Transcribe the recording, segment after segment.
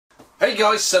Hey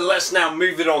guys, so let's now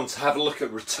move it on to have a look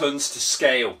at returns to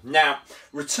scale. Now,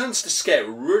 returns to scale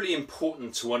are really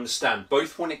important to understand,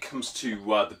 both when it comes to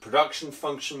the production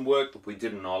function work that we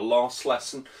did in our last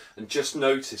lesson, and just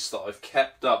notice that I've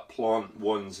kept up plant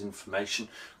 1's information.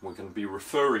 We're going to be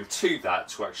referring to that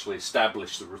to actually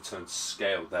establish the return to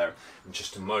scale there in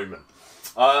just a moment.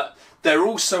 They're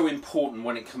also important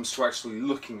when it comes to actually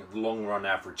looking at the long run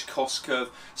average cost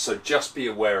curve, so just be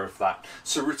aware of that.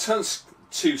 So returns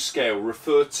to scale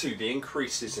refer to the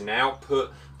increases in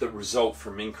output that result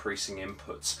from increasing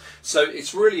inputs. So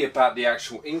it's really about the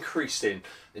actual increase in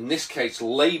this case,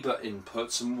 labour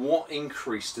inputs, and what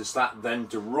increase does that then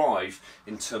derive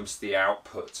in terms of the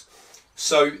output.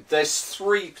 So there's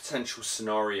three potential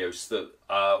scenarios that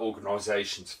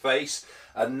organisations face,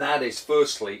 and that is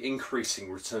firstly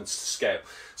increasing returns to scale.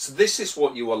 So this is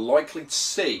what you are likely to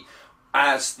see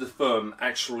as the firm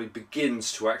actually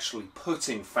begins to put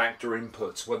in factor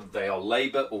inputs, whether they are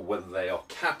labour or whether they are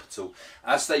capital.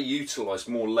 As they utilise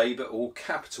more labour or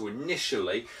capital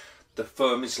initially, the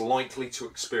firm is likely to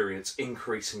experience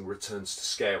increasing returns to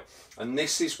scale. And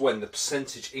this is when the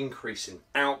percentage increase in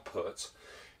output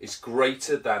is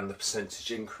greater than the percentage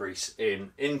increase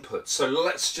in input. So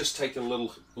let's just take a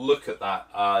little look at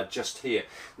that just here.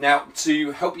 Now, to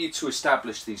help you to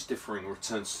establish these differing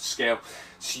returns to scale,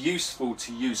 it's useful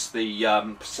to use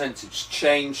the percentage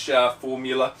change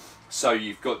formula. So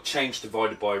you've got change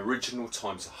divided by original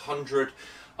times 100.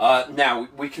 Now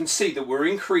we can see that we're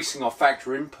increasing our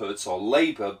factor inputs, our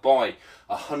labour, by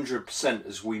 100%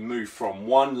 as we move from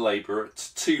one labourer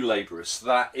to two labourers. So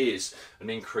that is an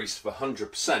increase of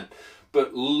 100%.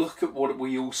 But look at what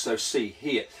we also see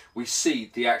here. We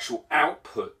see the actual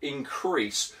output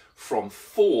increase from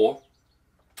 4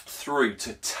 through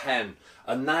to 10.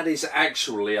 And that is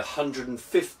actually a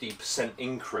 150%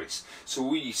 increase. So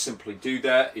what you simply do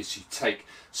there is you take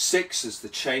 6 as the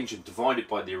change and divide it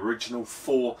by the original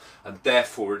 4, and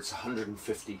therefore it's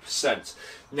 150%.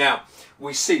 Now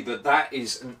we see that that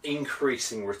is an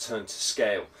increasing return to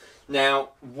scale.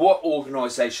 Now what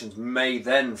organisations may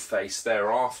then face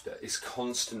thereafter is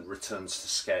constant returns to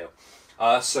scale.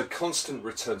 So constant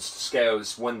returns to scale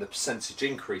is when the percentage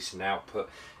increase in output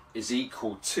is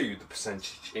equal to the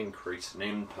percentage increase in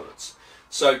inputs.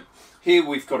 So here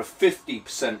we've got a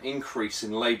 50% increase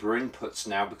in labour inputs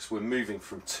now, because we're moving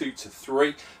from 2 to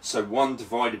 3. So 1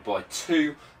 divided by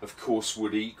 2 of course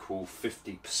would equal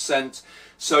 50%.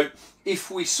 So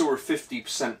if we saw a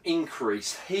 50%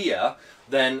 increase here,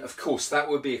 then of course that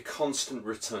would be a constant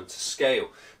return to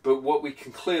scale. But what we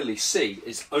can clearly see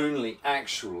is only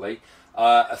actually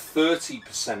a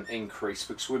 30% increase,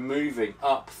 because we're moving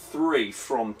up 3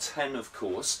 from 10, of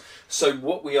course. So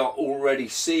what we are already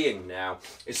seeing now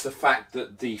is the fact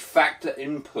that the factor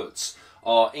inputs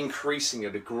are increasing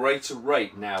at a greater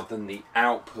rate now than the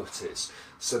output is.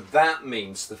 So that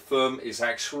means the firm is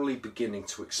actually beginning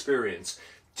to experience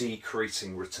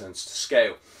decreasing returns to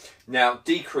scale. Now,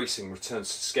 decreasing returns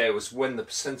to scale is when the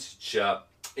percentage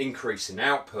increase in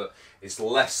output is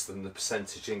less than the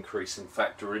percentage increase in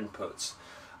factor inputs.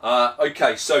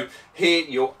 Okay, so here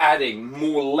you're adding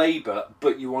more labour,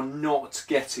 but you are not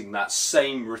getting that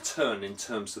same return in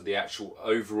terms of the actual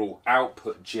overall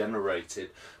output generated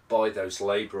by those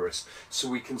labourers. So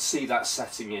we can see that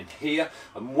setting in here,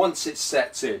 and once it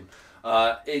sets in,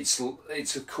 it's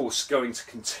of course going to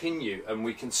continue, and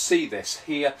we can see this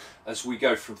here as we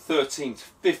go from 13 to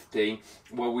 15,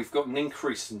 where we've got an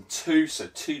increase in 2, so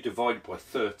 2 divided by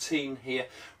 13 here.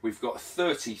 We've got a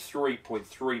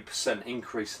 33.3%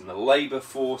 increase in the labour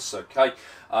force, okay,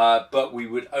 but we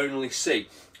would only see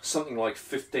something like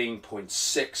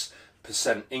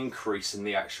 15.6% increase in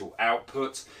the actual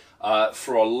output.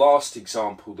 For our last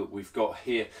example that we've got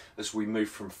here, as we move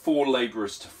from 4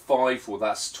 labourers to 5, well,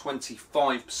 that's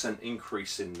 25%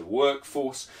 increase in the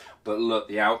workforce, but look,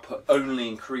 the output only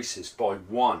increases by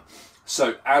 1.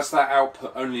 So as that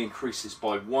output only increases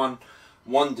by 1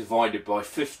 divided by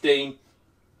 15,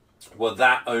 well,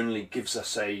 that only gives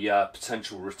us a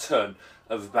potential return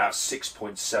of about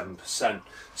 6.7%.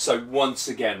 So once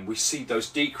again, we see those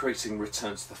decreasing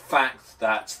returns, the fact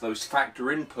that those factor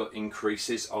input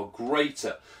increases are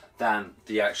greater than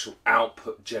the actual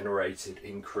output generated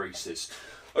increases.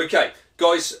 Okay,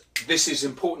 guys, this is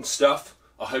important stuff.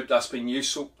 I hope that's been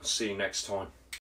useful. See you next time.